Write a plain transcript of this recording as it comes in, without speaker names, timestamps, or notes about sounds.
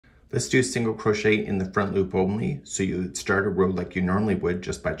Let's do single crochet in the front loop only. So you would start a row like you normally would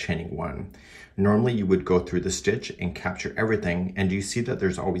just by chaining 1. Normally you would go through the stitch and capture everything, and you see that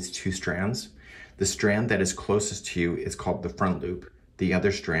there's always 2 strands. The strand that is closest to you is called the front loop. The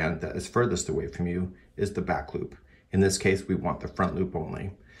other strand that is furthest away from you is the back loop. In this case, we want the front loop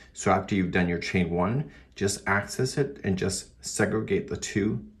only. So after you've done your chain 1, just access it and just segregate the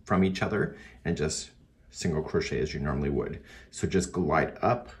 2 from each other and just single crochet as you normally would. So just glide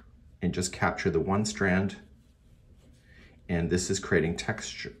up and just capture the 1 strand, and this is creating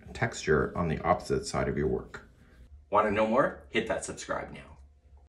texture on the opposite side of your work. Want to know more? Hit that subscribe now.